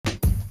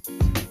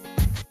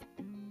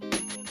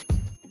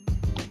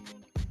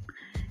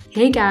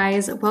Hey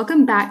guys,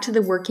 welcome back to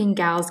the Working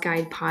Gals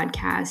Guide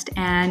podcast.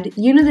 And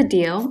you know the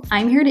deal.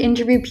 I'm here to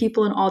interview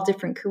people in all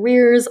different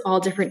careers, all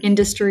different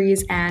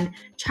industries, and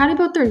chat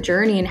about their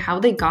journey and how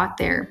they got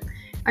there.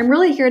 I'm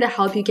really here to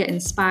help you get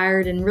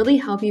inspired and really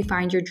help you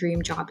find your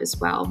dream job as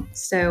well.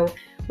 So,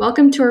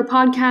 welcome to our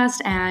podcast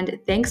and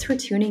thanks for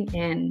tuning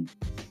in.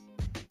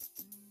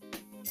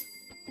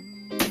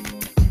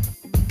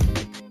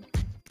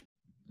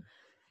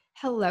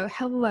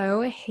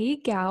 Hello. Hey,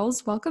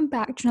 gals. Welcome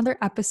back to another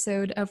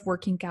episode of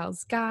Working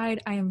Gals Guide.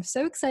 I am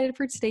so excited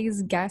for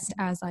today's guest,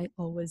 as I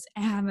always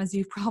am. As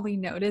you've probably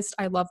noticed,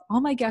 I love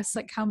all my guests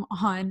that come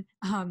on.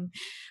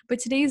 But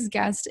today's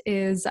guest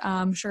is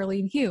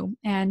Charlene Hugh,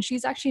 and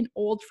she's actually an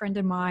old friend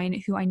of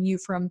mine who I knew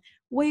from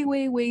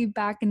way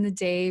back in the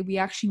day. We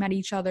actually met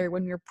each other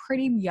when we were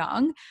pretty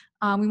young.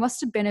 We must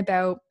have been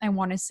about, I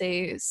want to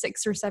say,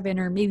 6 or 7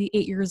 or maybe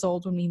 8 years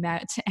old when we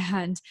met.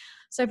 And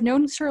so I've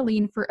known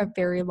Charlene for a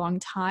very long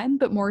time,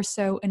 but more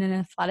so in an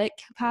athletic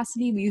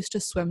capacity. We used to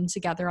swim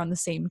together on the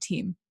same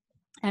team.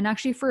 And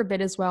actually for a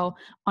bit as well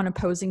on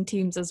opposing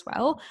teams as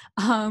well.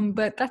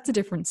 But that's a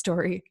different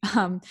story.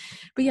 But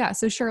yeah,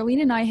 so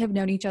Charlene and I have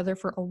known each other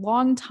for a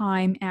long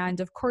time. And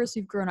of course,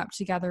 we've grown up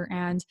together.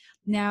 And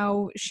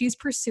now she's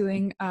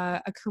pursuing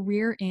a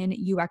career in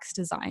UX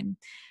design.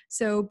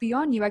 So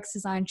beyond UX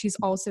design, she's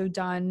also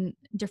done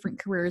different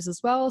careers as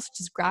well, such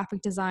as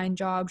graphic design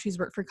jobs. She's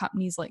worked for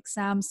companies like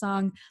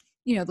Samsung,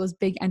 those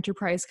big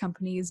enterprise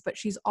companies, but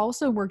she's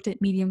also worked at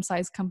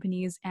medium-sized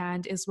companies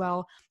and as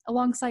well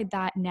alongside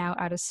that now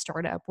at a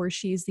startup where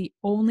she's the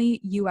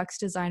only UX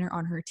designer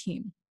on her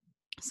team.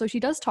 So she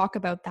does talk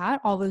about that,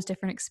 all those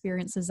different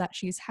experiences that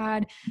she's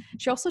had.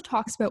 She also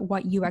talks about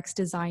what UX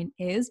design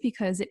is,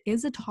 because it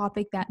is a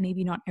topic that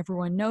maybe not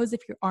everyone knows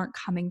if you aren't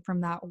coming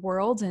from that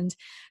world. And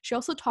she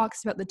also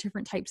talks about the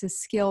different types of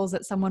skills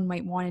that someone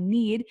might want to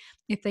need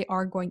if they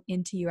are going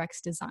into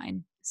UX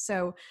design.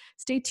 So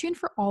stay tuned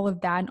for all of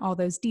that and all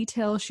those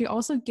details. She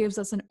also gives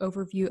us an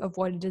overview of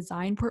what a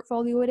design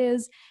portfolio it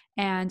is.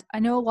 And I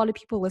know a lot of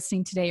people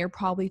listening today are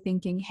probably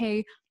thinking,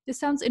 hey, this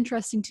sounds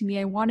interesting to me.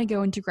 I want to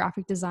go into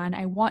graphic design.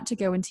 I want to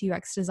go into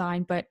UX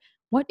design, but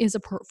what is a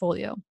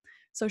portfolio?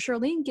 So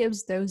Charlene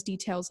gives those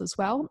details as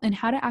well and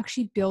how to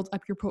actually build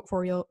up your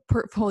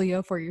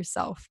portfolio for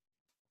yourself.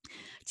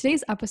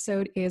 Today's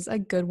episode is a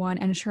good one,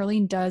 and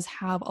Charlene does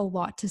have a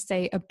lot to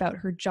say about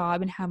her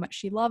job and how much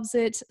she loves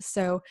it.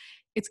 So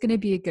it's going to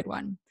be a good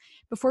one.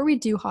 Before we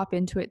do hop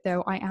into it,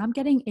 though, I am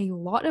getting a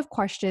lot of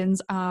questions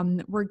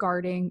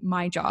regarding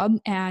my job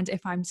and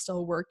if I'm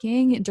still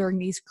working during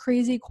these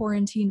crazy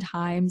quarantine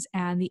times.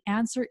 And the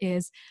answer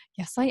is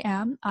yes, I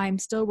am. I'm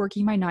still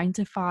working my 9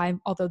 to 5,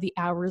 although the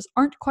hours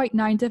aren't quite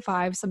 9 to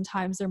 5.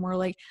 Sometimes they're more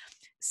like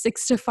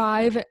 6 to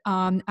 5,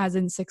 as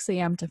in 6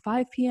 a.m. to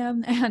 5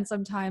 p.m. And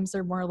sometimes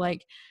they're more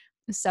like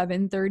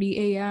 7:30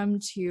 a.m.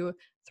 to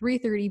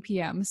 3:30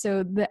 p.m.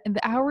 So the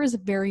hours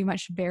very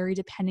much vary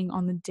depending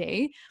on the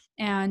day.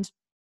 And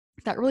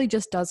that really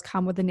just does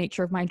come with the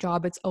nature of my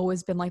job. It's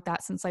always been like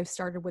that since I've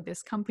started with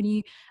this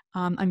company.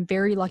 I'm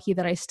very lucky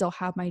that I still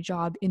have my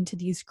job into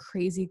these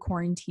crazy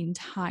quarantine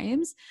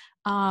times.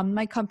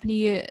 My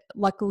company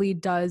luckily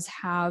does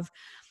have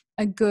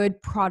a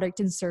good product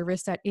and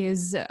service that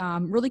is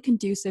really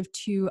conducive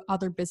to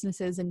other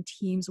businesses and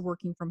teams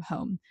working from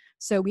home.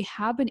 So we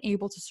have been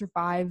able to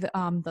survive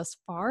thus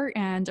far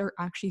and are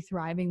actually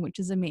thriving, which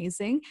is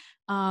amazing.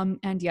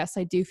 And yes,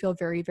 I do feel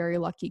very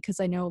lucky because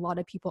I know a lot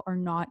of people are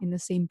not in the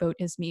same boat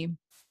as me.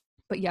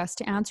 But yes,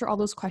 to answer all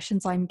those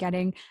questions I'm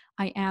getting,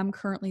 I am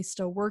currently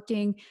still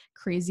working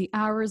crazy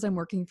hours. I'm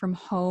working from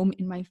home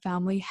in my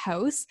family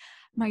house.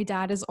 My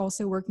dad is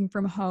also working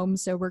from home,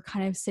 so we're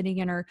kind of sitting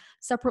in our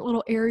separate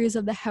little areas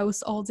of the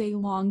house all day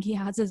long. He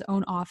has his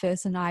own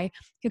office, and I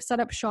have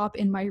set up shop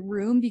in my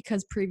room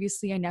because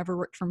previously I never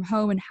worked from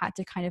home and had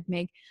to kind of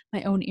make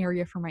my own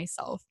area for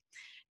myself.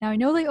 Now, I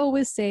know they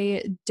always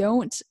say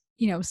don't,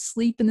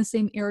 sleep in the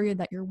same area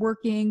that you're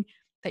working,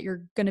 that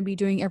you're going to be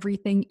doing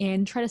everything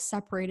in. Try to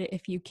separate it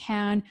if you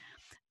can.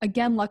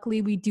 Again,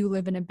 luckily, we do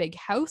live in a big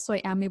house, so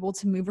I am able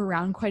to move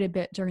around quite a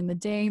bit during the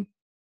day,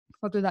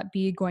 whether that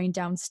be going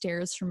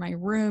downstairs from my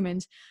room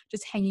and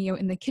just hanging out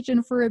in the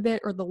kitchen for a bit,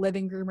 or the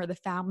living room or the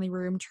family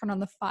room, turn on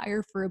the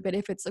fire for a bit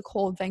if it's a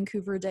cold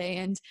Vancouver day,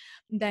 and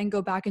then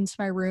go back into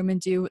my room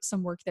and do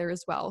some work there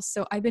as well.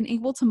 So I've been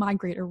able to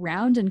migrate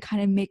around and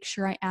kind of make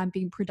sure I am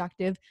being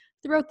productive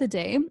throughout the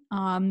day.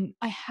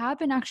 I have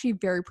been actually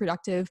very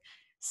productive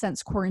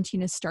since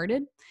quarantine has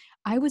started.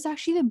 I was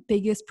actually the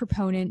biggest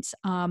proponent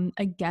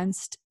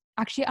against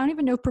actually, I don't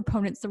even know if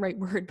proponent's the right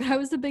word, but I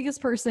was the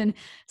biggest person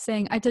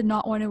saying I did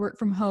not want to work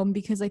from home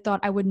because I thought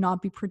I would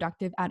not be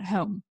productive at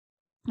home.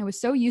 I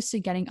was so used to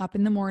getting up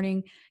in the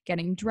morning,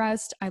 getting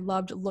dressed. I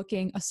loved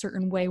looking a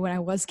certain way when I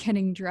was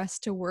getting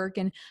dressed to work.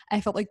 And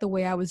I felt like the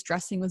way I was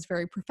dressing was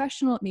very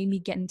professional. It made me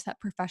get into that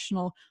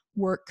professional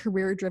work,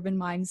 career driven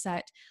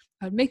mindset.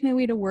 I would make my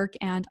way to work,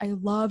 and I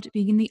loved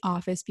being in the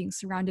office, being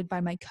surrounded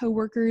by my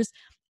coworkers.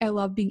 I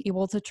loved being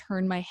able to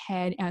turn my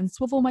head and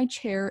swivel my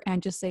chair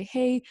and just say,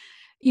 hey,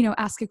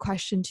 ask a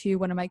question to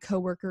one of my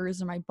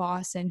coworkers or my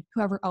boss and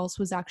whoever else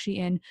was actually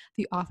in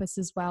the office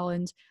as well.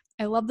 And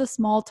I love the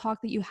small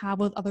talk that you have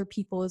with other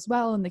people as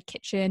well in the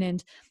kitchen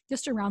and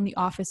just around the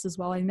office as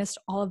well. I missed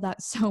all of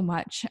that so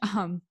much.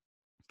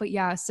 But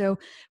yeah, so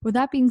with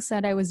that being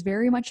said, I was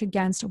very much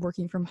against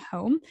working from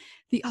home.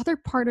 The other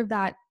part of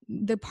that,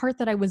 the part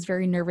that I was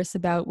very nervous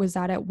about was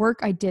that at work,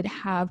 I did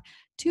have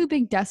two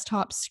big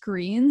desktop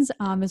screens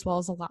as well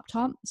as a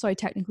laptop. So I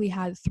technically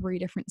had three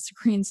different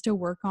screens to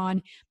work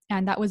on.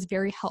 And that was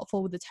very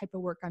helpful with the type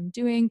of work I'm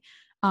doing.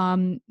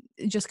 Um,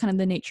 just kind of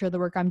the nature of the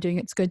work I'm doing.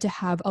 It's good to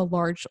have a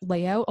large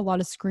layout, a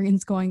lot of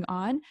screens going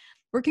on.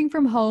 Working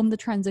from home, the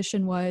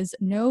transition was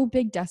no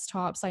big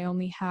desktops. I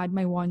only had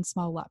my one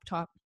small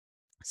laptop.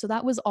 So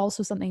that was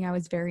also something I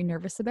was very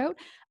nervous about.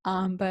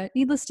 But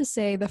needless to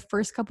say, the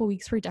first couple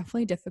weeks were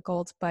definitely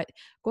difficult. But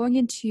going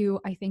into,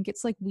 I think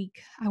it's like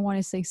week, I want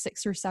to say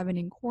 6 or 7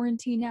 in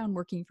quarantine now and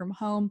working from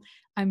home,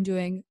 I'm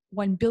doing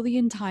 1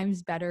 billion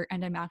times better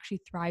and I'm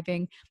actually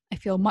thriving. I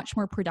feel much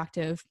more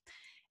productive.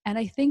 And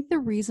I think the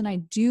reason I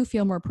do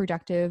feel more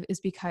productive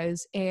is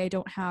because I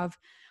don't have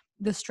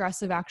the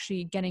stress of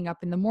actually getting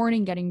up in the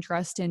morning, getting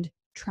dressed, and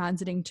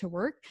transiting to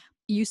work.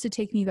 It used to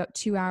take me about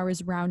 2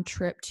 hours round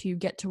trip to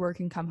get to work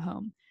and come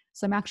home.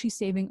 So I'm actually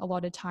saving a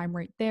lot of time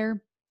right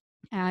there.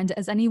 And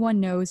as anyone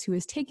knows who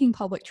is taking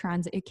public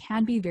transit, it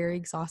can be very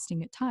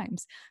exhausting at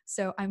times.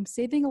 So I'm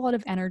saving a lot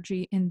of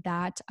energy in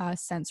that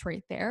sense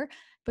right there.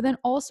 But then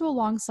also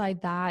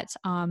alongside that,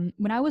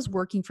 when I was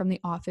working from the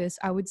office,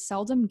 I would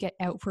seldom get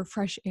out for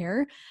fresh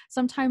air,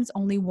 sometimes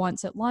only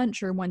once at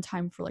lunch or one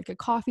time for like a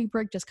coffee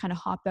break, just kind of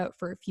hop out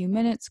for a few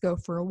minutes, go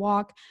for a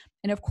walk.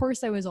 And of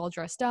course, I was all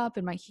dressed up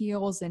in my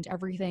heels and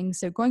everything.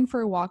 So going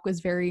for a walk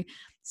was very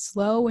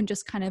slow and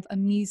just kind of a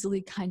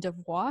measly kind of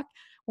walk.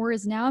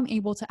 Whereas now I'm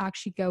able to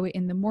actually go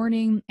in the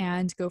morning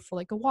and go for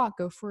like a walk,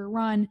 go for a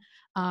run,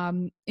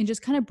 and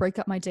just kind of break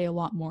up my day a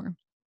lot more.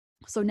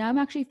 So now I'm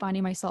actually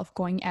finding myself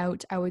going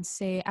out, I would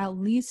say at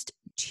least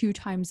 2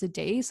 times a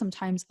day,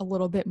 sometimes a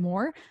little bit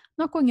more. I'm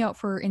not going out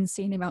for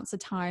insane amounts of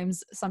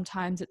times.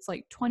 Sometimes it's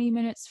like 20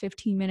 minutes,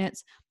 15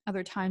 minutes.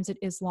 Other times it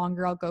is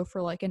longer. I'll go for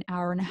like an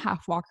hour and a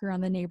half walk around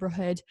the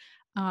neighborhood.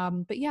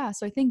 But yeah,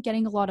 so I think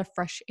getting a lot of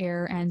fresh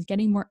air and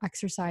getting more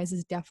exercise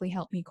has definitely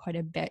helped me quite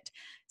a bit.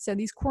 So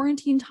these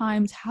quarantine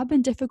times have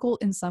been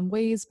difficult in some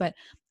ways, but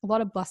a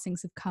lot of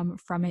blessings have come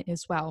from it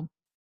as well.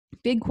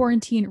 Big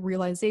quarantine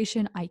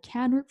realization, I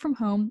can work from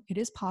home. It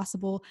is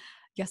possible.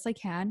 Yes, I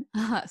can.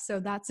 So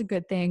that's a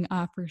good thing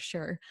for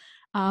sure.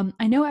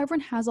 I know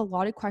everyone has a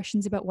lot of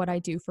questions about what I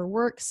do for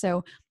work.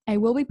 So I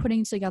will be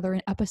putting together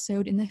an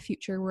episode in the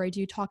future where I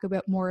do talk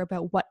about more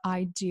about what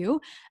I do.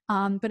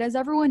 But as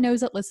everyone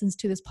knows that listens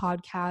to this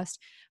podcast,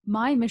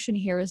 my mission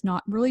here is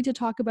not really to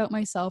talk about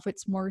myself.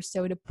 It's more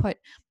so to put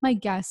my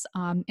guests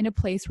in a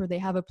place where they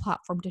have a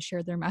platform to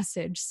share their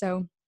message.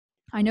 So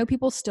I know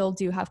people still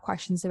do have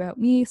questions about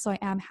me, so I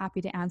am happy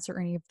to answer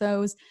any of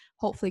those.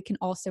 Hopefully, can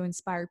also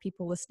inspire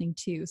people listening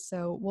too.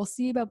 So we'll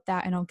see about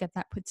that, and I'll get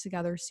that put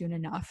together soon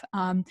enough.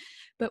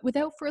 But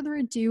without further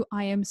ado,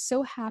 I am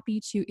so happy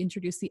to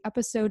introduce the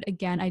episode.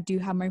 Again, I do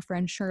have my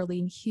friend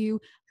Charlene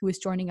Hugh, who is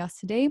joining us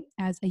today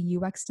as a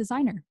UX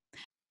designer.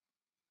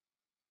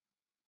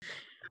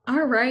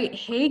 All right.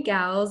 Hey,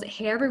 gals.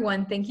 Hey,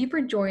 everyone. Thank you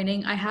for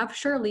joining. I have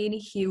Charlene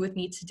Hugh with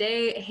me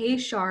today. Hey,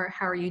 Char,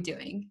 how are you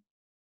doing?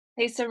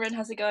 Hey Simran,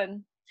 how's it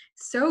going?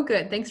 So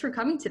good. Thanks for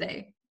coming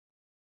today.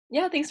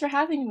 Yeah, thanks for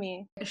having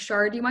me.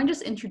 Shar, do you mind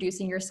just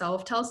introducing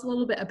yourself? Tell us a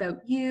little bit about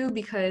you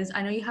because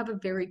I know you have a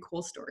very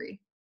cool story.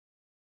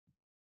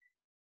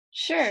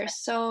 Sure.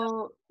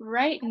 So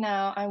right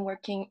now I'm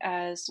working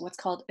as what's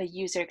called a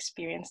user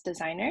experience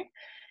designer.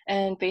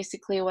 And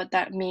basically what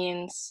that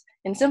means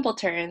in simple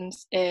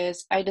terms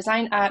is I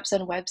design apps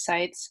and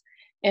websites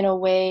in a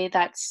way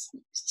that's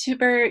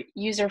super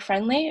user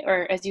friendly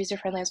or as user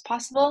friendly as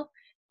possible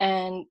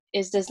and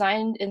is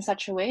designed in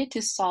such a way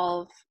to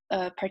solve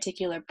a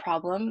particular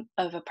problem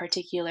of a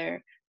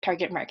particular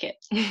target market.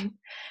 Yeah.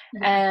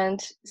 And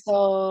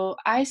so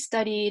I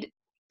studied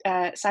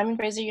at Simon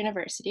Fraser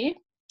University.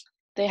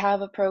 They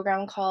have a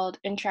program called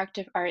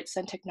Interactive Arts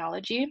and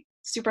Technology,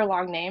 super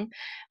long name,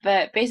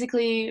 but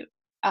basically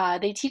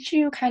they teach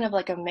you kind of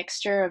like a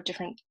mixture of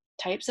different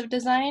types of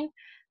design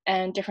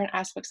and different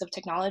aspects of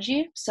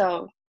technology.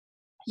 So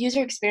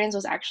user experience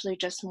was actually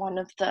just one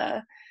of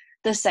the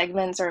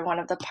segments or one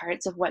of the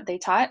parts of what they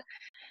taught.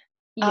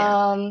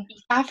 Yeah.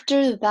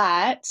 After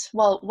that,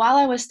 well, while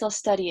I was still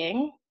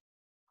studying,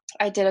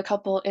 I did a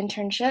couple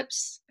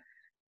internships.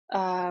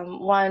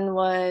 One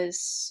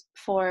was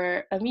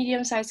for a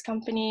medium-sized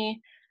company.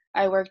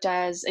 I worked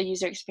as a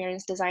user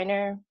experience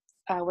designer,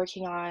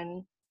 working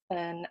on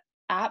an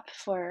app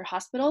for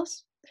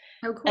hospitals.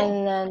 Oh, cool.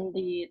 And then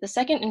the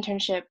second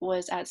internship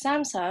was at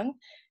Samsung,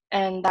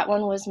 and that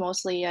one was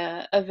mostly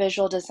a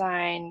visual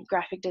design,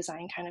 graphic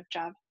design kind of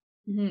job.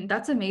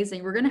 That's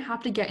amazing. We're going to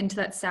have to get into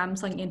that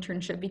Samsung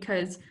internship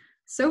because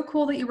so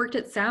cool that you worked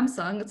at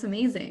Samsung. That's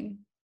amazing.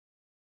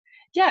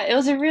 Yeah, it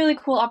was a really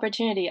cool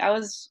opportunity. I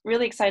was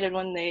really excited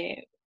when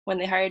they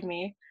hired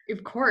me.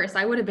 Of course,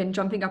 I would have been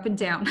jumping up and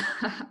down.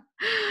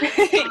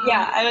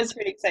 Yeah, I was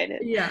pretty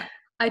excited. Yeah.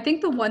 I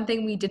think the one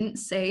thing we didn't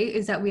say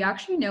is that we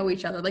actually know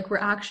each other. Like we're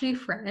actually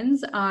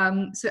friends.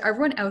 So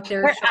everyone out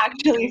there We're should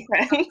actually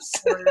friends.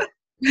 support.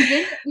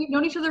 We've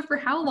known each other for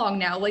how long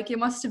now? Like it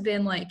must have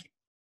been like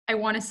I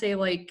want to say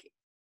like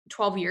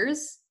 12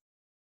 years,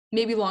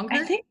 maybe I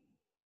longer. think,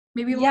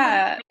 Maybe longer.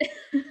 yeah,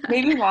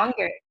 maybe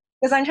longer.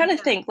 Because I'm trying to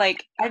Yeah. think,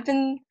 like, I've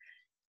been,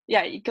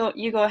 yeah, you go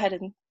ahead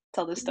and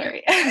tell the Yeah.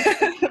 story.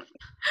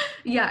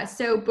 Yeah,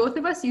 so both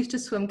of us used to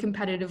swim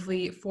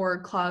competitively for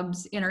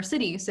clubs in our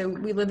city. So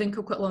we live in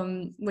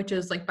Coquitlam, which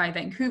is like by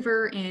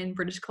Vancouver in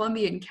British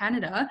Columbia in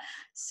Canada.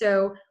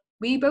 So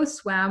we both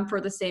swam for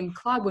the same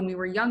club when we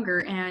were younger,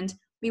 and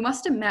we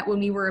must have met when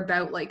we were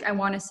about like I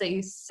want to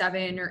say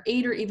 7 or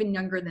 8 or even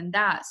younger than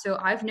that. So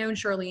I've known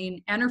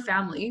Charlene and her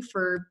family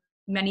for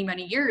many,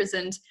 many years.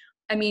 And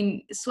I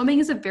mean, swimming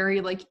is a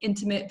very like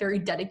intimate, very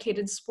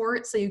dedicated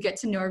sport. So you get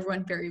to know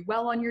everyone very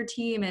well on your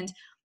team. And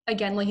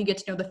again, like you get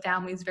to know the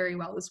families very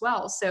well as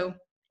well. So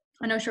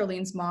I know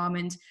Charlene's mom,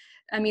 and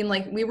I mean,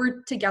 like we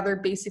were together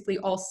basically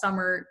all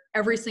summer,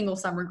 every single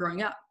summer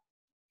growing up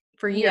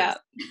for years. Yeah,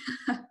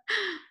 we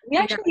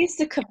Yeah, actually used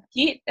to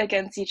compete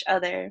against each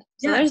other.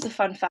 So yes, there's the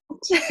fun fact.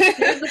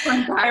 there's the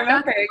fun I fact. That's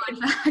remember, the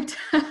fun fact.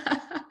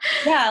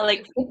 yeah,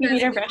 like 50 Because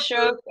meter we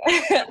breaststroke.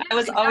 I yeah,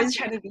 was always exactly,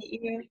 trying to beat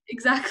you.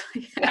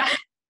 exactly. Yeah.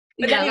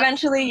 But then Yeah, that's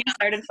eventually you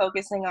started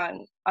focusing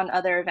on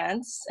other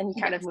events and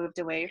you kind of yes, moved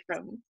away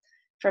from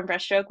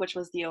breaststroke, which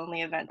was the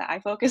only event that I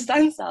focused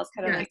on. So I was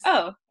kind of like, yes,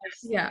 oh,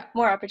 there's yeah.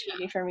 more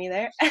opportunity for me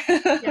there.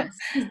 Yes,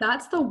 because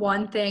that's the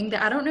one thing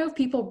that I don't know if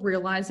people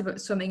realize about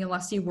swimming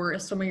unless you were a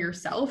swimmer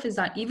yourself is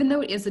that even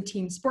though it is a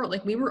team sport,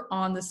 like we were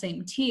on the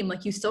same team,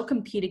 like you still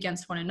compete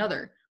against one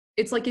another.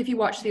 It's like if you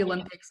watch the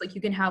Olympics, like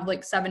you can have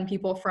like 7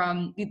 people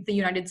from the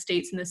United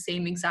States in the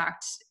same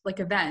exact like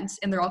event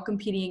and they're all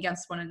competing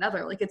against one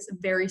another. Like it's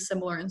very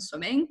similar in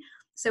swimming.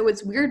 So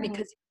it's weird Mhm.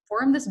 because you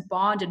form this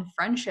bond and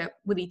friendship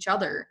with each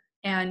other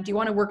and you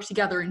want to work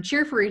together and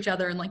cheer for each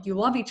other and like you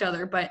love each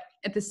other, but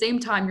at the same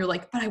time you're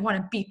like, but I want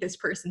to beat this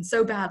person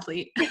so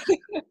badly.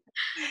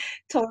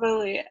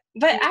 Totally.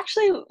 But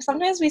actually,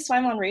 sometimes we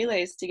swam on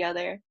relays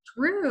together.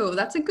 True.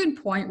 That's a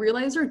good point.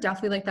 Relays are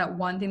definitely like that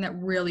one thing that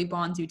really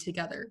bonds you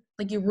together.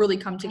 Like you really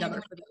come together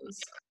Mhm. for those.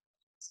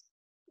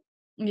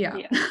 Yeah.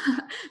 Yeah.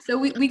 So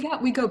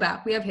we go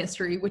back. We have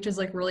history, which is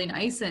like really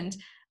nice. And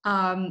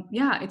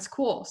yeah, it's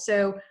cool.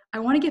 So I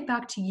want to get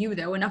back to you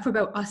though. Enough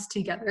about us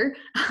together.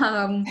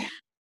 Um,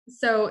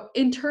 so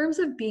in terms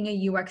of being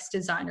a UX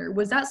designer,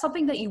 was that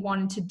something that you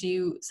wanted to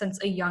do since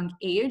a young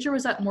age, or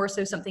was that more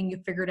so something you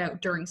figured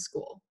out during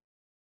school?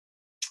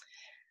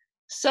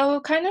 So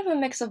kind of a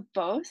mix of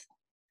both.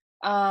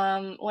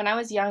 When I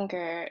was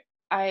younger,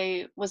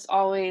 I was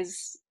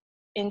always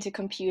into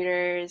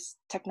computers,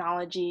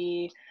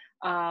 technology.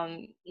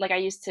 Like I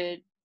used to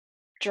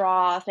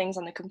draw things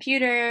on the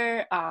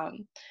computer.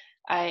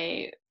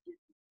 I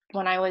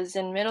When I was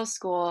in middle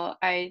school,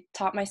 I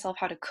taught myself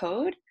how to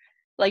code,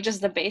 like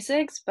just the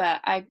basics, but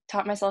I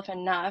taught myself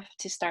enough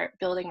to start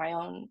building my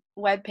own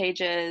web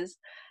pages.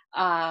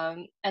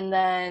 And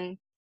then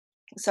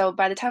so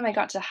by the time I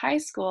got to high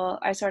school,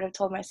 I sort of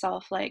told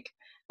myself like,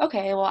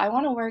 okay, well, I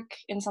want to work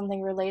in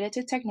something related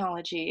to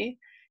technology,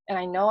 and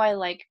I know I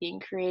like being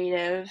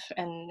creative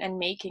and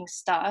making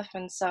stuff,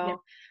 and Yeah.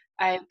 so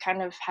I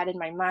kind of had in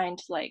my mind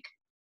like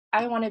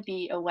I want to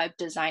be a web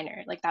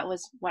designer. Like that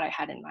was what I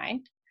had in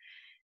mind.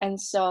 And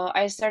so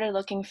I started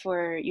looking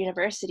for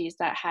universities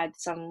that had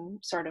some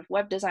sort of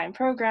web design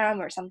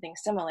program or something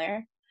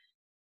similar.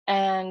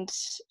 And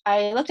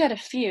I looked at a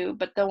few,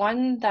 but the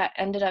one that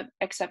ended up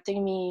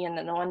accepting me and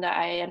then the one that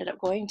I ended up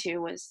going to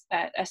was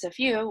at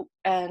SFU.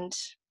 And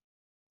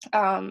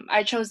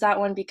I chose that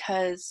one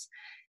because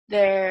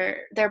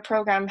their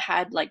program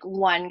had like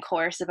one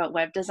course about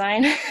web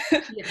design.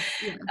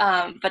 Yes.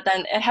 Yeah. But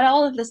then it had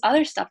all of this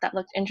other stuff that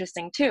looked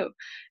interesting too.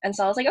 And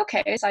so I was like,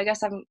 okay, so I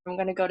guess I'm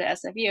going to go to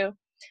SFU.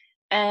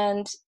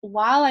 And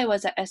while I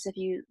was at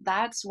SFU,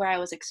 that's where I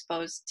was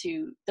exposed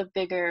to the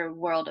bigger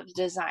world of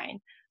design,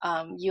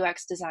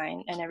 UX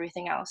design, and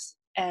everything else.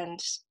 And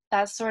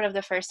that's sort of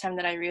the first time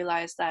that I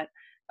realized that,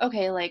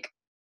 okay, like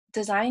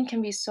design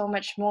can be so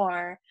much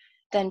more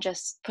than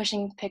just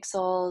pushing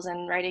pixels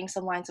and writing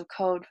some lines of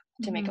code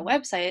to make a Mhm.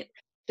 website.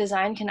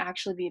 Design can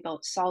actually be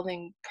about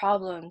solving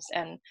problems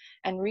and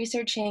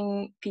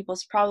researching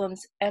people's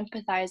problems,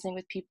 empathizing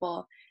with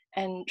people,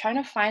 and trying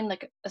to find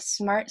like a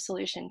smart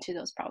solution to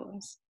those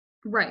problems.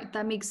 Right,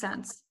 that makes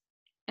sense.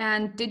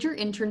 And did your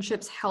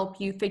internships help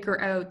you figure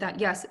out that,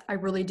 yes, I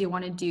really do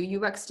want to do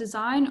UX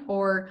design?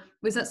 Or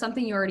was that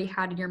something you already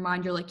had in your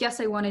mind? You're like, yes,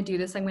 I want to do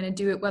this. I'm going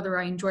to do it whether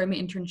I enjoy my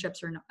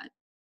internships or not.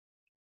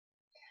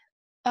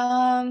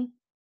 Um,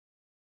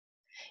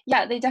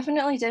 yeah, they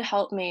definitely did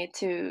help me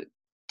to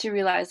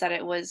realize that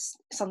it was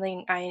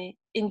something I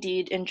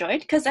indeed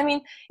enjoyed. Because I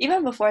mean,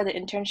 even before the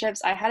internships,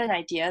 I had an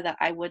idea that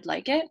I would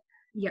like it.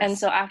 And Yes.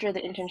 so after the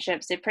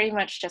internships, it pretty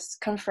much just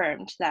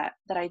confirmed that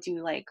I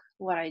do like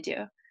what I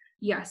do.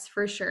 Yes,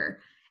 for sure.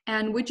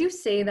 And would you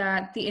say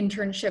that the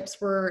internships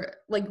were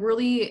like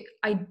really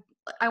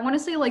I want to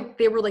say like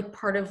they were like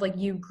part of like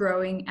you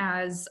growing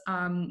as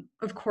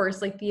of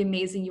course like the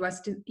amazing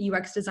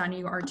UX designer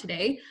you are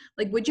today.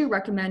 Like would you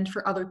recommend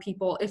for other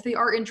people if they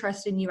are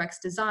interested in UX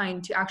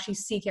design to actually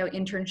seek out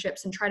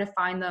internships and try to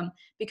find them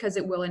because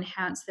it will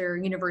enhance their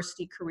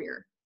university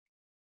career?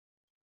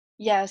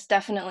 Yes,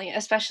 definitely.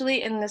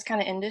 Especially in this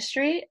kind of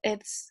industry,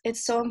 it's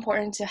so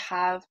important to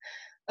have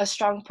a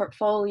strong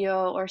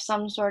portfolio or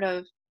some sort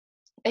of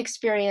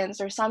experience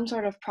or some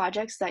sort of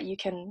projects that you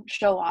can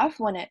show off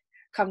when it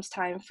comes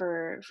time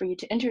for you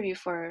to interview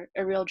for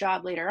a real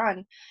job later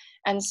on.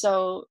 And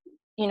so,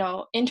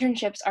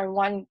 internships are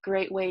one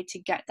great way to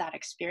get that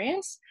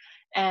experience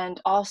and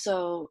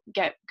also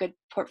get good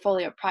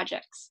portfolio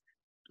projects.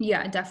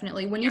 Yeah,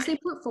 definitely. When you say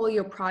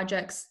portfolio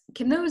projects,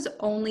 can those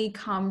only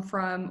come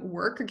from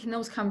work or can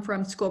those come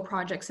from school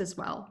projects as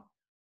well?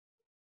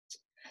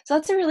 So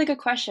that's a really good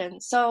question.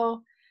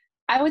 So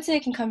I would say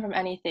it can come from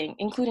anything,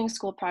 including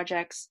school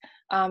projects.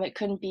 It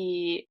could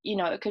be,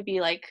 it could be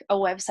like a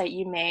website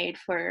you made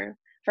for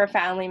a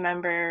family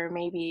member,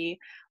 maybe,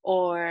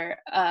 or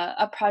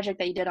a project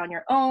that you did on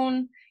your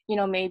own.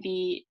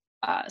 Maybe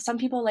some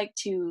people like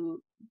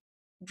to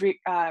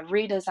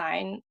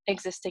redesign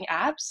existing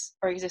apps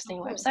or existing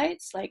Oh,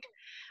 websites. Like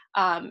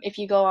if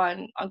you go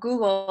on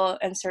Google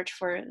and search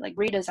for like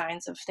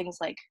redesigns of things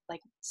like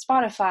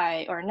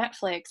Spotify or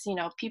Netflix,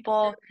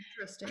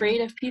 interesting.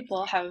 creative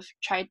people have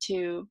tried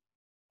to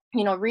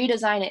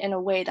redesign it in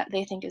a way that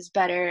they think is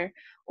better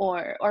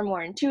or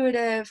more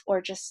intuitive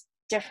or just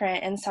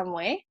different in some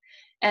way,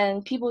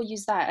 and people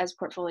use that as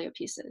portfolio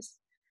pieces.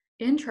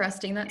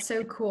 Interesting. That's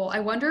so cool. I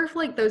wonder if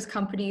like those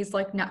companies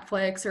like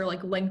Netflix or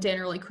like LinkedIn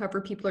or like whoever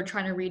people are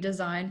trying to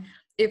redesign,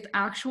 if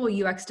actual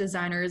UX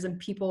designers and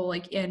people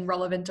like in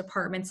relevant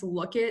departments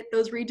look at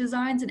those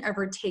redesigns and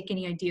ever take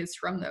any ideas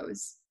from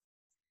those.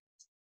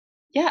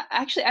 Yeah,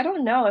 actually, I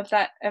don't know if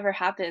that ever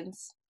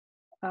happens.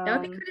 That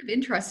would be um kind of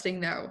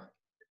interesting though.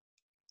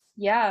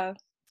 yeah,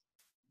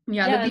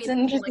 Yeah, yeah, that'd that's be an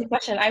interesting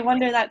question. I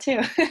wonder that too.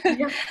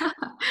 yeah.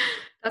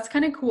 That's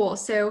kind of cool.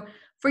 So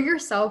for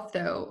yourself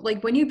though,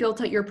 like when you built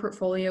out your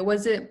portfolio,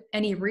 was it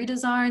any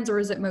redesigns or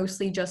is it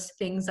mostly just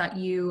things that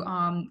you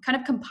kind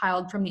of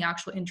compiled from the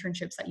actual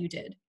internships that you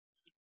did?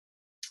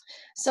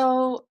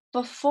 So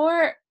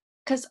before,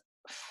 because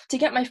to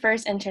get my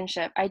first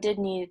internship, I did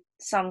need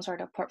some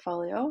sort of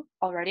portfolio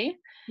already.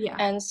 Yeah.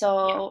 And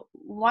so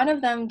one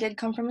of them did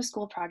come from a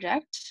school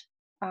project.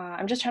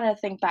 I'm just trying to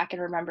think back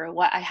and remember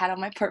what I had on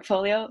my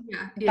portfolio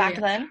Yeah. Yeah. back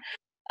Yeah.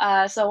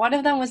 then. So one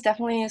of them was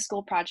definitely a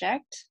school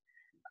project.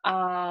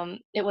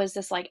 It was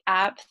this like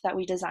app that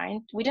we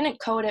designed. We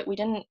didn't code it, we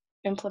didn't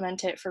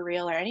implement it for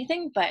real or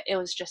anything, but it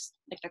was just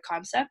like the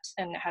concept,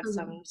 and it had Oh,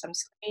 yeah. some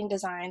screen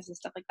designs and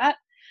stuff like that.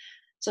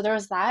 So there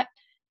was that.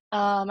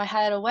 I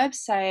had a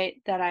website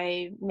that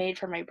I made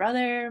for my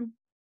brother,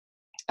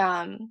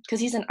 because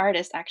he's an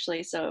artist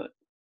actually. So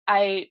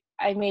I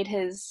made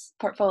his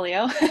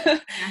portfolio.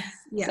 Yes.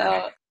 Yeah.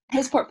 So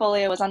his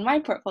portfolio was on my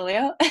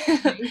portfolio.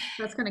 Nice.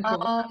 That's kind of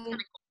cool. um,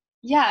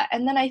 yeah,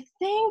 and then I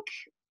think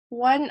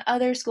one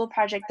other school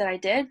project that I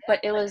did, but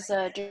it was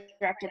a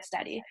directed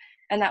study,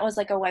 and that was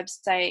like a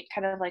website,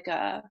 kind of like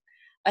a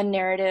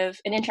narrative,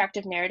 an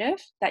interactive narrative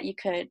that you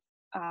could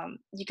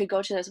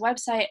go to this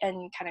website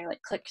and kind of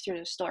like click through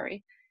the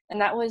story,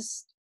 and that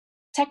was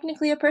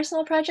technically a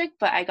personal project,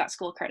 but I got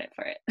school credit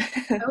for it.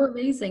 Oh,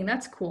 amazing.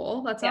 That's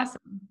cool. That's Yeah.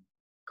 awesome.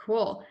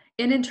 Cool.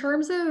 And in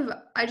terms of,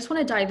 I just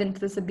want to dive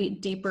into this a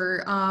bit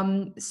deeper.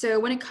 So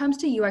when it comes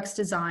to UX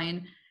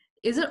design,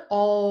 is it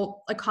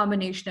all a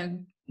combination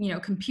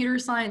of, computer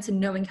science and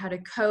knowing how to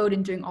code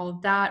and doing all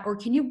of that? Or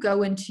can you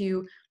go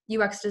into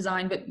UX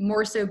design, but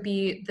more so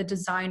be the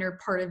designer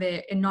part of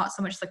it and not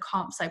so much the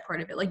comp sci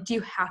part of it? Like, do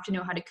you have to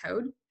know how to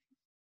code?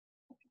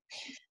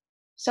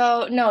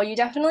 So no, you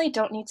definitely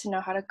don't need to know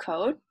how to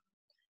code.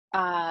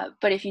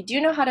 But if you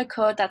do know how to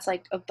code, that's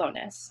like a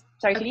bonus.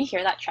 Sorry, can Okay. you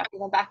hear that truck in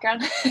the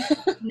background?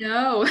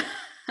 No.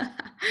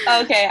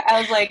 Okay, I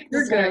was like, this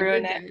You're is gonna good. You're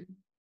ruin it. good.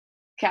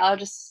 Okay, I'll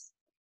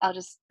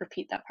just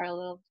repeat that part a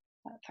little.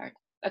 That part.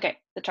 Okay,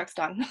 the truck's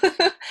gone.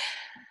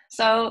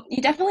 So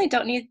you definitely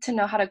don't need to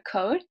know how to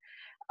code,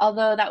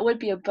 although that would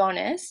be a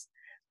bonus.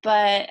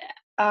 But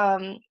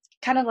um,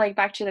 kind of like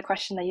back to the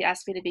question that you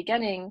asked me at the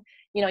beginning,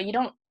 you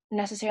don't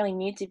necessarily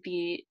need to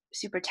be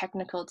super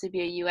technical to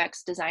be a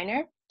UX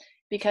designer,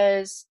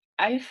 because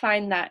I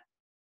find that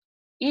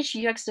each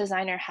UX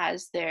designer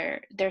has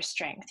their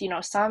strength.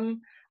 Some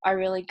are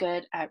really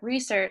good at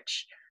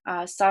research,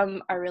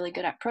 some are really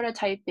good at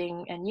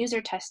prototyping and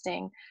user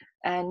testing,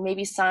 and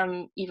maybe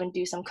some even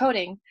do some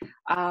coding.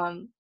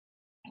 Um,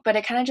 but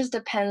it kind of just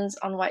depends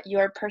on what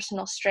your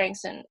personal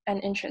strengths and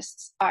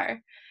interests are.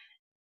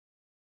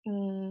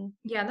 Mm,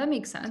 Yeah, that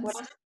makes what sense.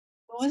 was,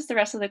 what was the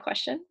rest of the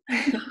question?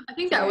 I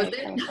think that Sorry, was I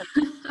kind of it.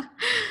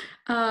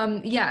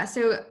 forgot. Yeah,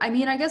 so I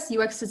mean, I guess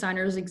UX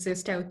designers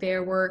exist out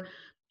there where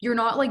you're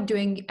not like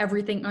doing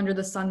everything under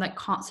the sun that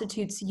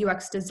constitutes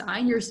UX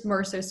design. You're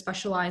more so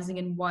specializing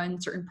in one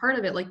certain part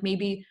of it. Like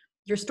maybe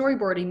you're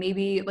storyboarding,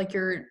 maybe like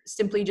you're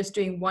simply just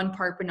doing one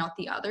part but not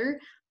the other.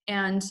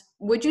 And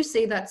would you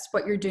say that's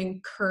what you're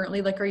doing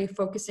currently? Like, are you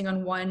focusing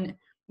on one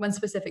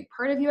specific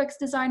part of UX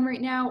design right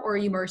now, or are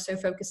you more so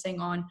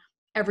focusing on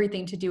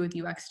everything to do with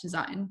UX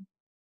design?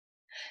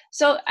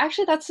 So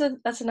actually,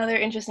 that's another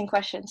interesting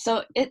question.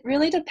 So it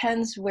really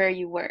depends where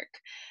you work.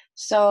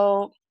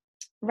 So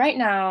right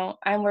now,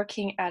 I'm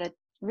working at a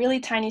really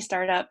tiny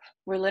startup.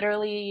 We're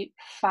literally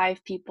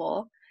 5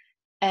 people,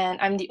 and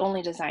I'm the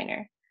only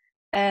designer.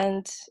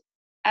 And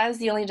as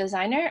the only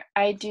designer,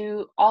 I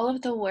do all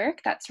of the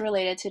work that's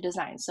related to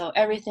design. So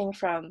everything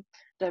from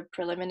the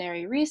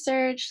preliminary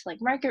research, like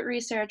market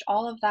research,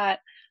 all of that,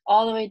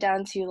 all the way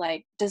down to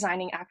like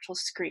designing actual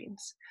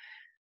screens.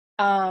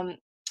 Um,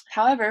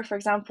 However, for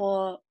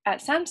example,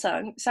 at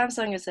Samsung,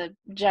 Samsung is a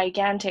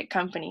gigantic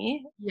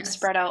company Yes.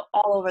 spread out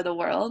all over the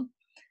world.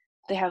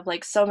 They have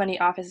like so many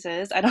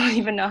offices. I don't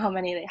even know how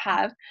many they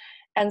have.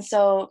 And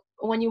so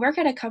when you work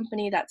at a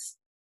company that's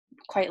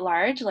quite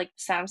large, like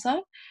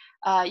Samsung,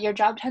 your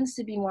job tends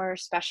to be more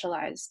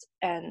specialized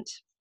and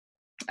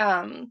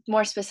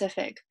more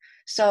specific.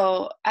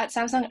 So at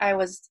Samsung, I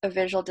was a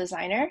visual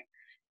designer,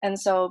 and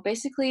so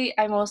basically,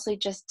 I mostly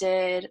just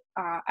did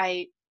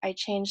I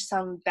changed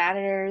some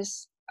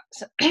banners.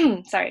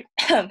 Sorry,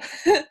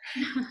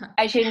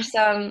 I changed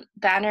some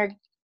banner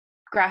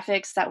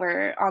graphics that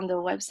were on the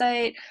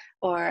website,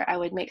 or I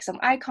would make some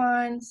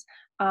icons.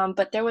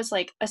 But there was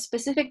like a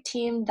specific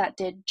team that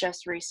did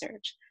just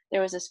research.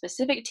 There was a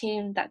specific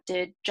team that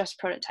did just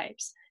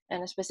prototypes,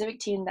 and a specific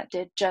team that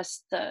did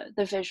just the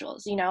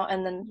visuals,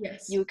 and then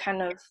Yes. you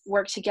kind of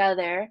work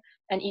together,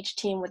 and each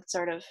team would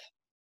sort of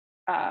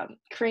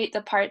create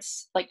the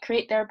parts, like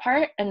create their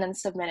part, and then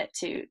submit it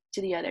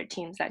to the other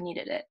teams that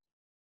needed it.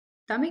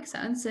 That makes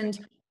sense.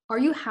 And are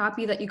you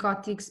happy that you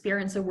got the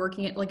experience of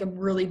working at like a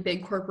really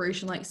big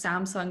corporation like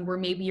Samsung, where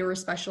maybe you were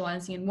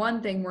specializing in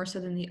one thing more so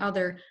than the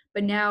other,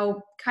 but now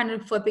kind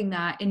of flipping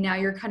that, and now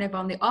you're kind of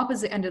on the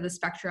opposite end of the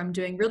spectrum,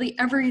 doing really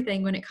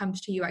everything when it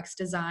comes to UX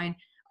design?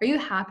 Are you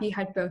happy you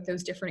had both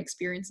those different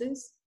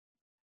experiences?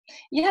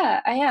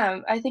 Yeah, I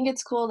am. I think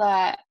it's cool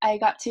that I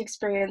got to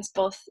experience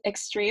both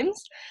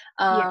extremes.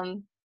 Yeah.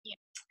 Um,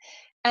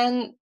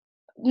 And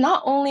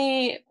not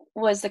only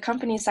was the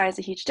company size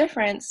a huge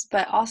difference,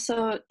 but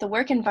also the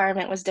work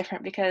environment was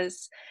different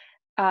because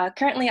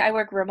currently I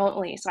work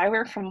remotely, so I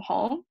work from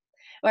home,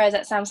 whereas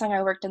at Samsung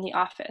I worked in the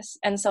office.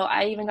 And so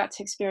I even got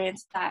to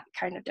experience that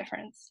kind of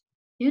difference.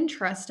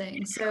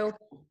 Interesting. So,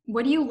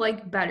 what do you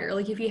like better?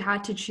 Like, if you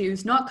had to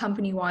choose, not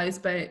company wise,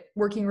 but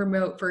working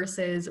remote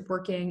versus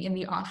working in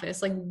the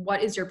office, like,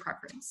 what is your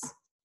preference?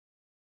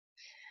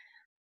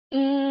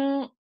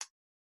 Mm,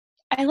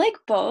 I like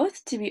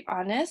both, to be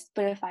honest,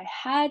 but if I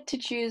had to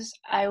choose,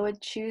 I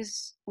would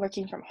choose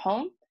working from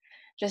home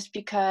just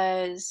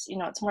because,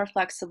 it's more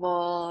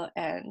flexible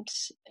and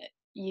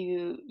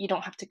you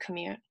don't have to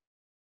commute.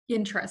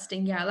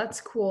 Interesting. Yeah,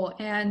 that's cool.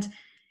 And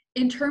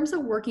in terms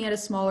of working at a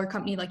smaller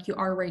company like you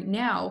are right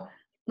now,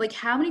 like,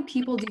 how many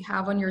people do you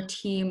have on your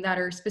team that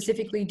are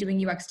specifically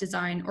doing UX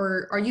design,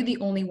 or are you the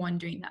only one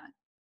doing that?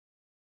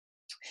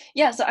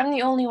 Yeah, so I'm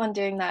the only one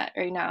doing that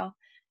right now.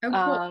 Oh,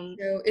 cool. Um,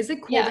 So, is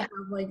it cool to yeah, have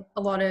like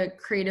a lot of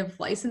creative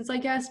license, I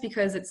guess,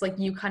 because it's like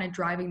you kind of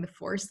driving the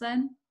force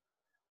then?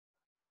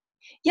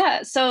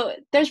 yeah. So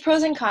there's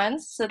pros and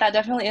cons. So that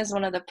definitely is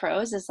one of the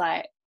pros. Is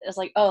like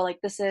oh, like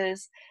this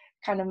is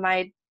kind of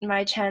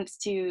my chance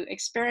to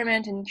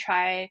experiment and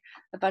try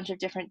a bunch of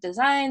different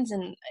designs,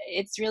 and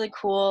it's really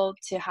cool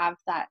to have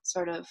that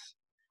sort of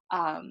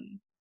um,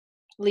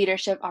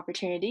 leadership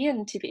opportunity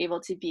and to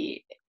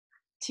be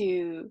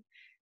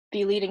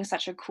leading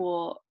such a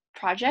cool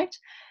project.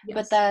 But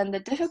Yes. then the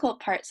difficult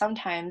part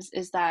sometimes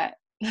is that,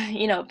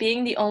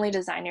 being the only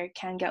designer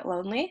can get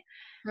lonely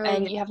Oh,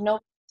 and yeah, you have no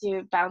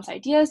to bounce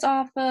ideas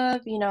off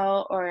of,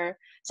 or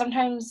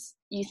sometimes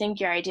you think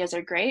your ideas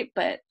are great,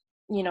 but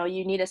you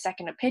need a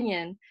second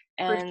opinion,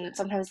 for and sure.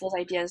 sometimes those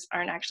ideas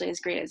aren't actually as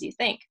great as you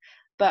think.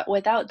 But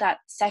without that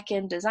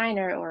second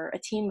designer or a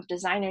team of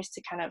designers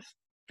to kind of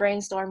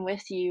brainstorm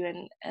with you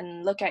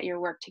and look at your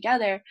work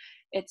together,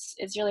 it's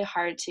really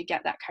hard to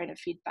get that kind of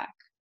feedback.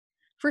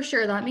 For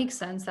sure, that makes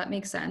sense. That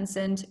makes sense.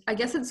 And I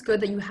guess it's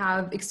good that you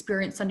have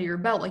experience under your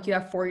belt. Like, you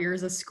have 4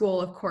 years of school,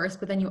 of course,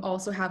 but then you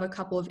also have a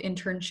couple of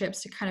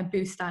internships to kind of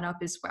boost that up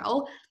as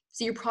well.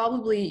 So you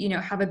probably,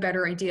 have a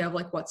better idea of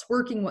like what's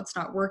working, what's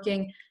not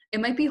working. It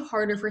might be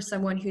harder for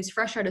someone who's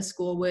fresh out of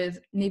school with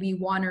maybe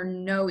one or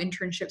no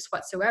internships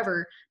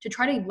whatsoever to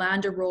try to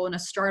land a role in a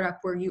startup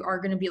where you are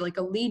going to be like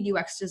a lead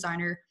UX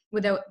designer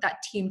without that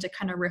team to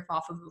kind of riff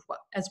off of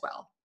as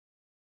well.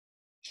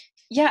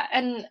 Yeah,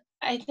 and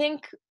I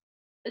think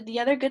the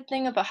other good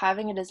thing about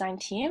having a design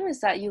team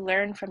is that you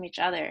learn from each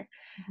other.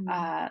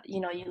 Mhm.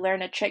 You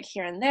learn a trick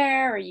here and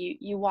there, or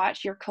you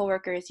watch your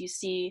coworkers, you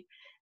see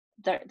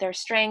their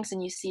strengths,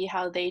 and you see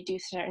how they do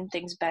certain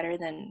things better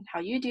than how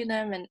you do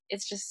them, and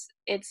it's just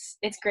it's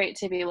great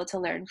to be able to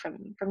learn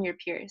from your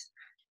peers.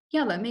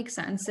 Yeah, that makes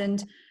sense.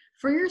 And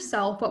for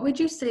yourself, what would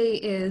you say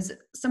is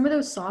some of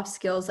those soft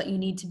skills that you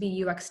need to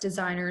be UX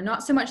designer?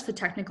 Not so much the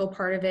technical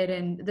part of it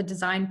and the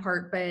design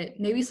part, but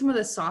maybe some of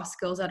the soft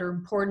skills that are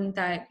important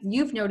that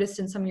you've noticed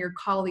in some of your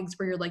colleagues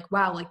where you're like,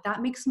 wow, like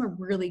that makes them a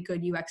really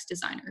good UX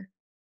designer.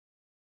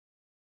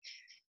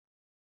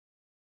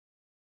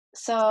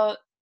 So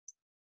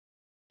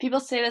people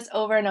say this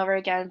over and over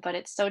again, but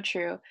it's so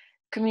true.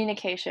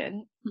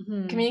 Communication.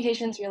 Hmm.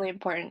 Communication is really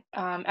important.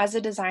 As a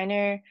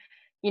designer,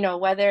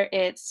 whether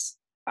it's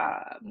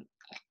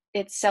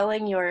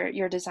selling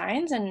your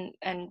designs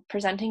and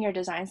presenting your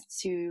designs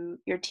to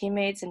your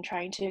teammates and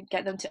trying to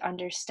get them to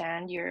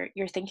understand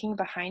your thinking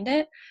behind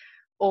it,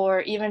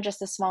 or even just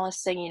the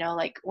smallest thing,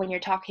 like when you're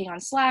talking on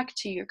Slack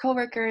to your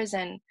coworkers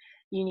and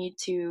you need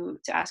to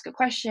ask a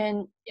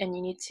question and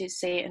you need to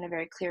say it in a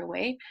very clear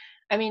way.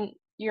 I mean,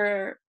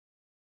 you're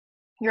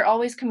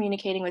always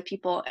communicating with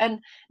people, and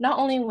not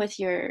only with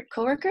your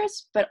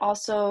coworkers but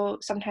also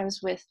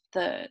sometimes with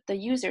the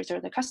users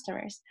or the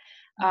customers.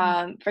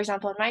 Hmm. For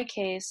example, in my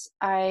case,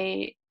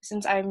 I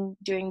since I'm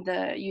doing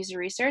the user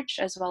research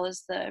as well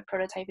as the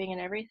prototyping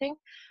and everything,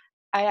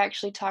 I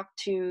actually talk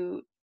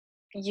to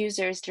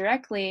users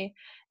directly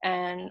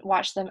and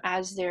watch them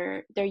as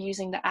they're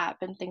using the app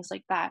and things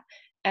like that.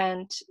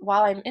 And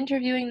while I'm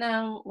interviewing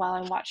them, while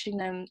I'm watching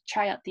them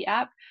try out the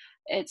app,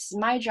 it's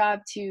my job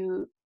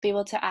to be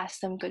able to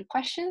ask them good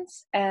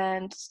questions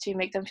and to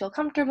make them feel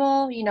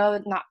comfortable,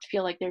 not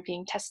feel like they're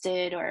being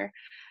tested or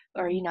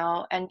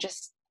and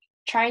just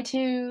try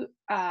to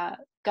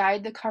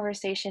guide the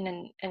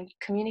conversation and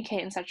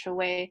communicate in such a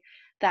way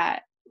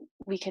that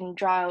we can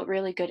draw out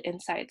really good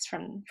insights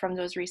from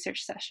those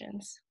research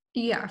sessions.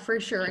 Yeah, for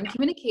sure. And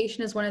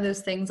communication is one of those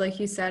things, like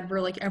you said,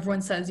 where like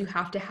everyone says you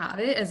have to have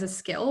it as a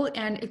skill.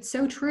 And it's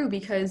so true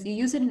because you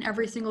use it in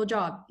every single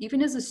job.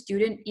 Even as a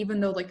student, even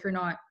though like you're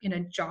not in a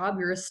job,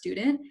 you're a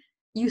student,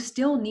 you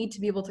still need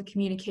to be able to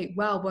communicate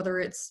well, whether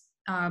it's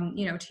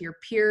to your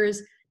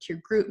peers, to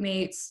your group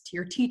mates, to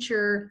your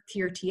teacher, to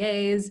your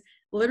TAs,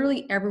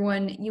 literally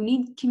everyone, you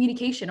need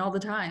communication all the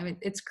time.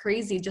 It's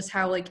crazy just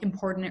how like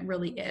important it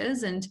really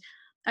is. And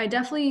I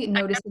definitely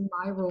notice in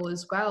my role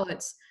as well,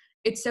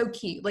 it's so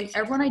key. Like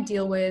everyone I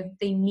deal with,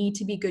 they need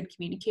to be good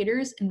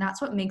communicators, and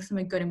that's what makes them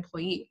a good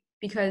employee.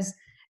 Because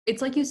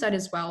it's like you said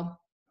as well,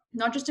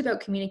 not just about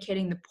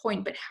communicating the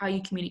point, but how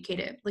you communicate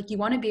it. Like you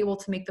want to be able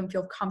to make them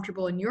feel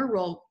comfortable in your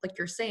role, like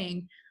you're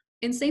saying.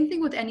 And same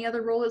thing with any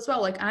other role as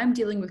well. Like I'm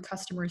dealing with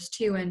customers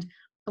too, and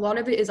a lot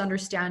of it is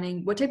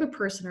understanding what type of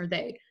person are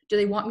they? Do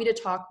they want me to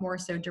talk more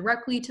so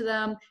directly to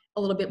them,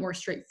 a little bit more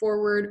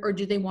straightforward, or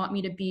do they want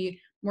me to be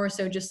more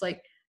so just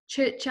like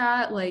chit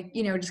chat, like,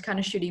 just kind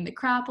of shooting the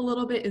crap a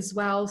little bit as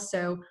well.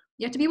 So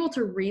you have to be able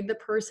to read the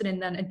person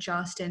and then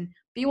adjust and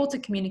be able to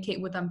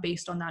communicate with them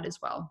based on that as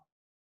well.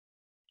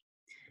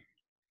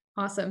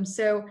 Awesome.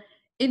 So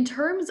in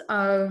terms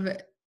of,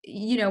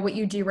 what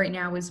you do right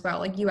now as well,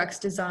 like UX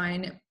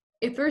design,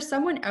 if there's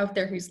someone out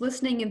there who's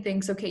listening and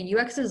thinks, okay,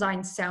 UX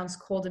design sounds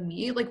cool to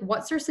me, like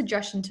what's your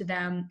suggestion to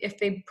them if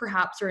they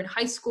perhaps are in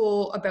high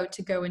school about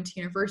to go into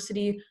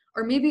university,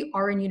 or maybe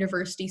are in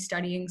university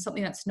studying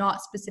something that's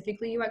not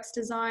specifically UX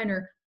design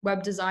or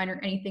web design or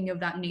anything of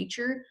that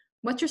nature?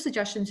 What's your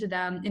suggestion to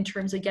them in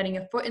terms of getting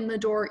a foot in the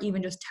door,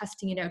 even just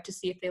testing it out to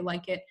see if they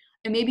like it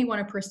and maybe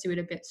want to pursue it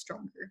a bit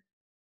stronger?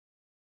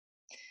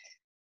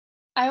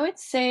 I would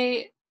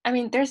say, I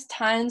mean, there's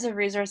tons of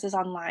resources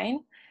online.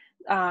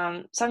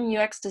 Some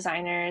UX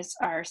designers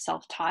are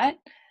self-taught.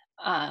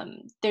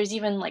 There's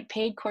even like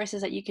paid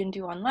courses that you can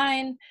do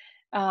online.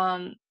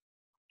 Um,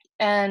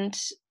 and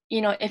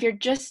if you're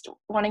just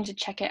wanting to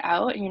check it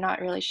out and you're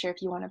not really sure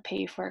if you want to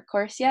pay for a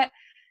course yet,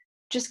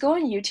 just go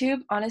on YouTube,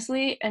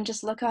 honestly, and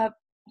just look up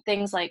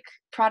things like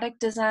product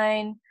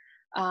design,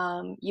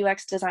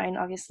 UX design,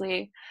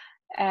 obviously,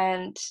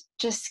 and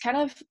just kind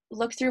of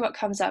look through what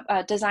comes up.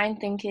 Design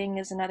thinking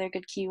is another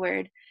good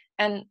keyword,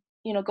 and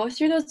go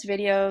through those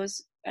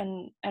videos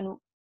and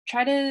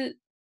try to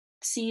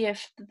see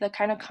if the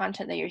kind of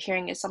content that you're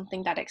hearing is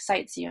something that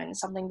excites you and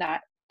something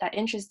that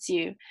interests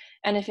you.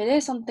 And if it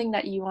is something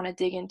that you want to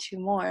dig into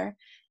more,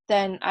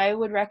 then I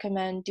would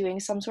recommend doing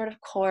some sort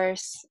of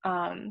course.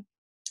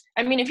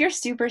 I mean, if you're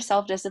super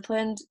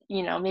self-disciplined,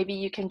 maybe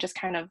you can just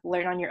kind of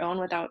learn on your own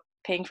without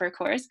paying for a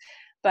course.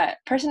 But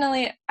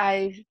personally,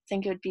 I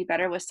think it would be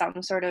better with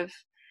some sort of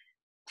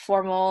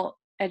formal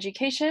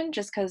education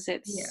just because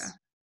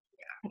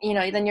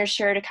Yeah. then you're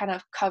sure to kind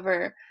of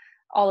cover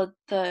all of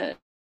the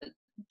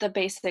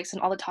basics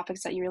and all the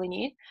topics that you really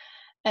need.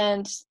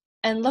 And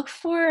look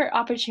for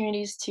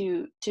opportunities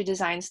to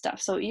design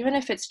stuff. So even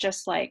if it's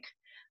just like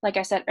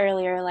I said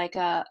earlier, like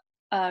a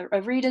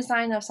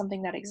redesign of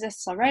something that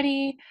exists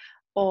already,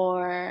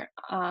 or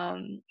a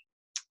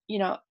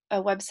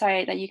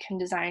website that you can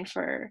design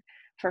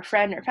for a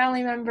friend or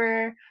family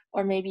member,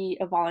 or maybe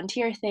a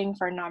volunteer thing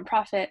for a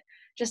nonprofit,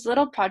 just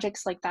little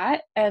projects like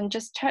that, and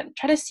just try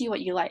to see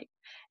what you like.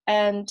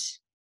 And,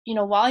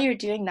 while you're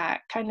doing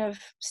that, kind of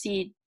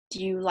see,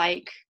 do you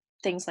like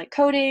things like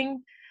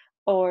coding,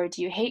 or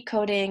do you hate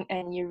coding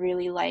and you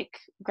really like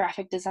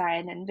graphic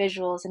design and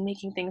visuals and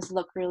making things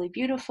look really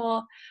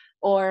beautiful?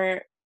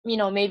 Or,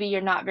 maybe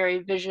you're not very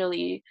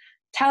visually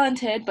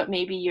talented, but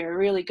maybe you're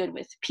really good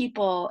with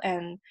people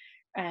and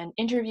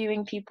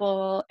interviewing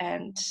people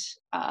and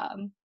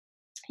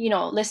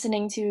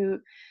listening to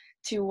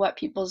what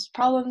people's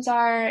problems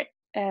are.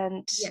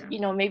 And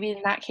Yeah. maybe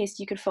in that case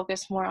you could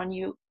focus more on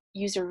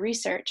user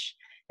research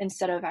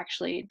instead of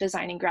actually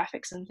designing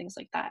graphics and things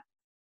like that.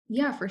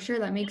 Yeah, for sure.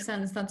 That makes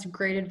sense. That's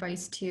great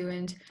advice too.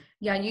 And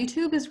yeah,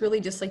 YouTube is really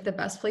just like the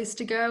best place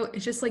to go.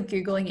 It's just like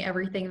Googling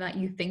everything that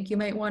you think you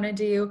might want to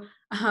do.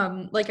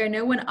 Like I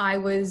know when I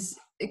was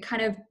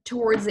kind of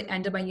towards the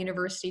end of my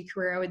university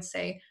career, I would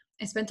say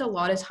I spent a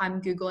lot of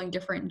time Googling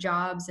different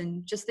jobs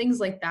and just things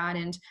like that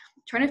and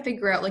trying to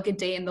figure out like a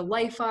day in the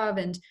life of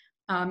and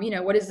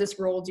what does this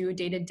role do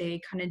day to day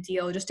kind of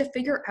deal, just to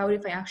figure out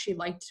if I actually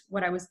liked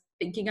what I was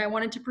thinking I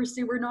wanted to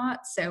pursue or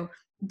not. So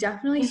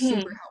definitely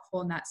super Hmm.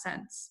 helpful in that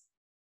sense.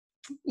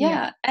 Yeah.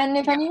 Yeah, and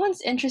if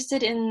anyone's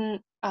interested in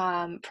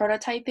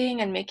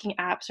prototyping and making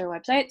apps or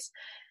websites,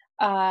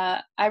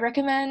 I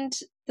recommend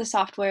the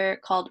software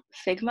called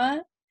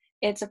Figma.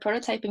 It's a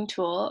prototyping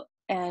tool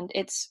and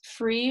it's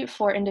free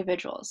for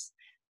individuals.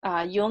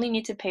 You only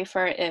need to pay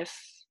for it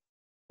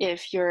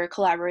if you're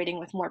collaborating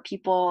with more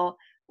people,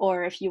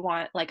 or if you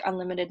want like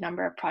unlimited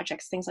number of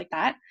projects, things like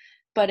that.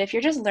 But if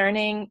you're just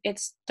learning,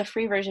 it's the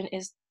free version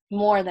is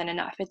more than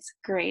enough. It's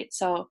great.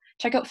 So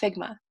check out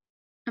Figma.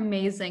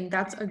 Amazing.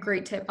 That's a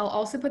great tip. I'll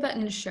also put that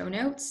in the show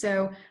notes.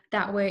 So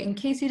that way, in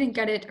case you didn't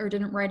get it or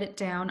didn't write it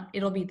down,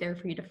 it'll be there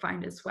for you to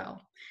find as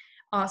well.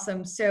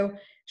 Awesome. So,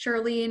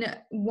 Charlene,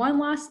 one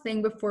last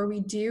thing before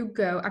we do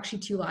go, actually,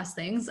 two last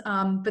things.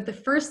 But the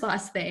first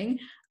last thing,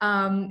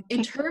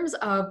 in terms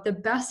of the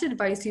best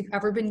advice you've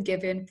ever been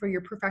given for your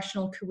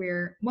professional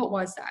career, what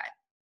was that?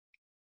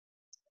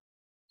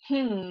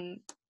 Hmm.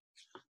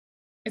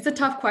 It's a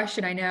tough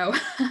question, I know.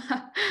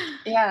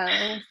 Yeah,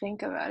 let me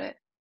think about it.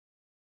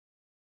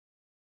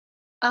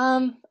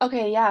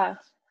 Okay, yeah.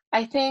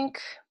 I think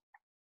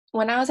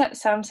when I was at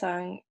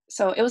Samsung,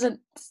 so it was an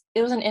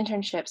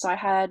internship, so I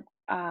had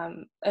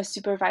a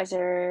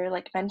supervisor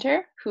like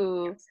mentor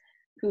who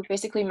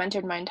basically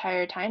mentored my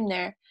entire time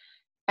there.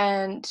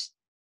 And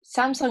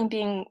Samsung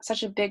being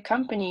such a big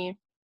company,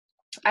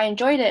 I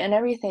enjoyed it and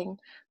everything,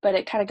 but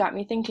it kind of got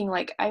me thinking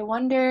like I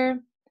wonder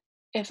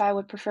if I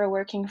would prefer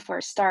working for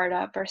a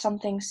startup or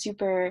something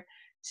super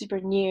super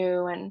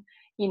new and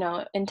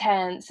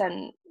intense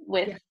and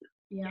with Yeah.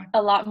 Yeah.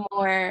 a lot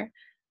more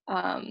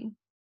um,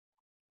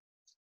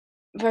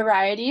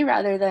 variety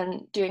rather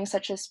than doing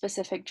such a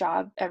specific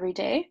job every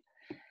day.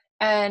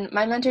 And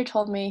my mentor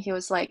told me, he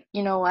was like,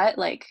 you know what,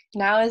 like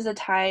now is the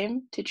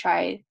time to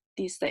try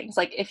these things.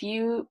 Like if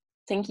you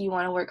think you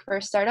want to work for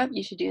a startup,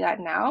 you should do that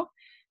now.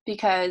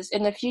 Because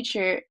in the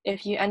future,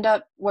 if you end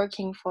up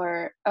working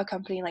for a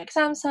company like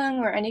Samsung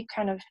or any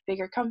kind of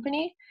bigger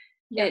company,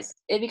 it Yes.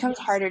 it becomes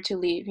harder to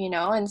leave.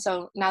 And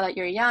so now that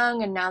you're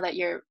young and now that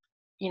you're,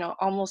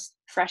 almost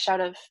fresh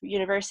out of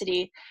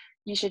university,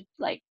 you should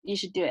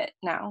do it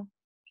now.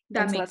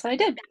 That And so makes that's what I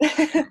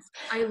did. sense.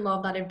 I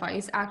love that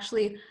advice.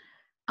 Actually,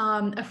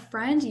 a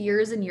friend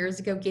years and years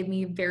ago gave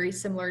me very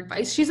similar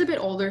advice. She's a bit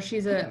older.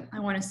 She's I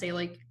want to say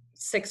like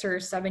 6 or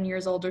 7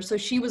 years older. So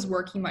she was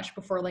working much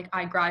before like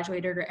I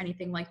graduated or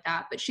anything like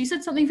that. But she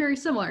said something very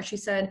similar. She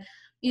said,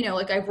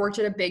 like I've worked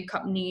at a big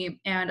company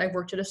and I've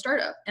worked at a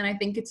startup. And I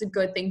think it's a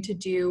good thing to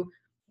do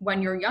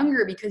when you're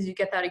younger because you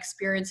get that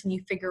experience and you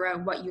figure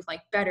out what you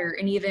like better.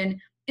 And even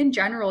in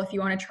general, if you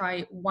want to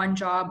try one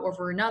job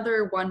over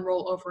another, one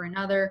role over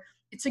another,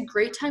 it's a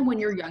great time when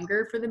you're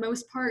younger for the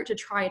most part to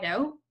try it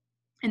out.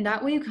 And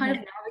that way you kind of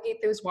Mhm.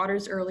 navigate those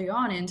waters early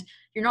on and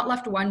you're not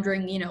left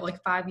wondering,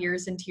 like 5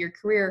 years into your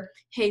career,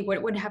 hey,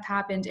 what would have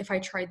happened if I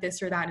tried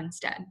this or that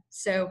instead?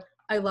 So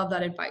I love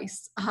that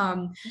advice.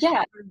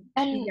 Yeah,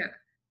 and Yeah.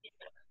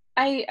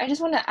 I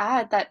just want to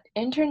add that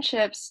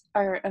internships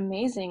are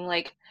amazing.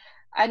 Like,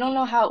 I don't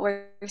know how it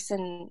works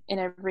in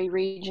every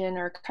region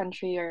or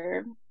country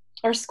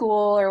or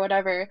school or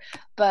whatever,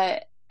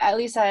 but at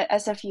least at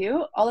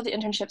SFU, all of the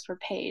internships were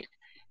paid.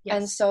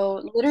 And Yes.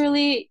 so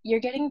literally you're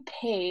getting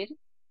paid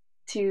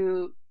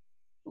to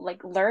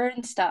like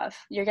learn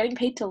stuff. You're getting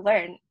paid to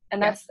learn,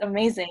 and Yes. that's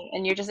amazing.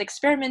 And you're just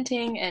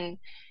experimenting and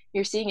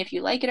you're seeing if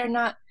you like it or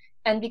not.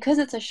 And because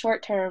it's a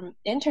short-term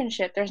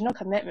internship, there's no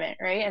commitment,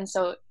 right? And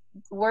so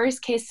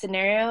worst case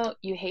scenario,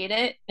 you hate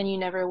it and you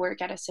never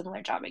work at a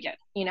similar job again,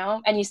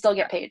 and you still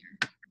get paid.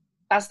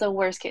 That's the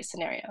worst case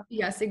scenario.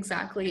 Yes,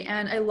 exactly.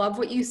 And I love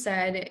what you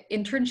said.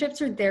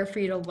 Internships are there for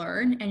you to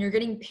learn and you're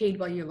getting paid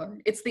while you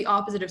learn. It's the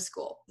opposite of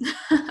school.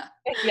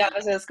 Yeah,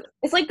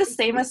 it's like the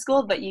same as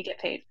school, but you get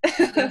paid.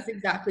 Yes,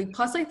 exactly.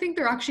 Plus, I think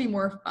they're actually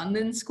more fun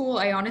than school.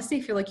 I honestly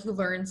feel like you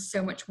learn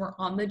so much more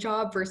on the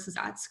job versus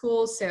at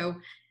school. So,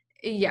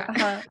 yeah.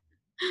 Uh-huh.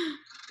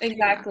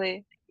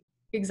 Exactly.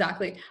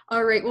 Exactly.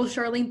 All right. Well,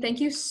 Charlene,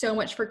 thank you so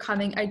much for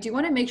coming. I do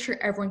want to make sure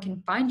everyone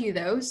can find you,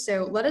 though.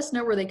 So let us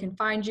know where they can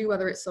find you,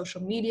 whether it's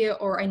social media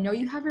or I know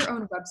you have your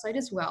own website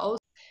as well.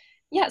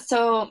 Yeah,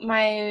 so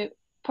my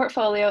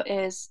portfolio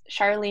is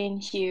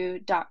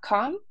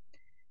charlenehue.com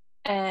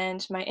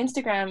and my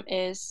Instagram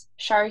is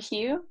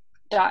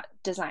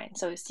charhew.design.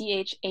 So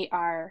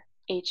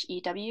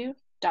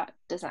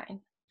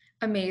CHARHEW.design.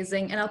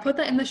 Amazing. And I'll put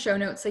that in the show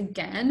notes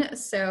again.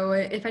 So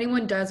if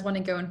anyone does want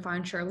to go and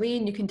find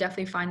Charlene, you can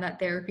definitely find that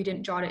there if you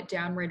didn't jot it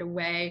down right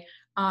away.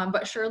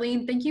 But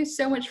Charlene, thank you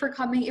so much for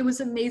coming. It was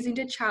amazing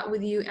to chat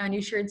with you and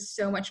you shared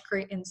so much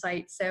great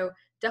insight. So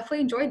definitely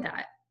enjoyed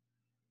that.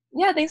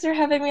 Yeah, thanks for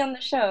having me on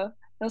the show.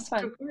 It was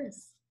fun. Of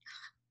course.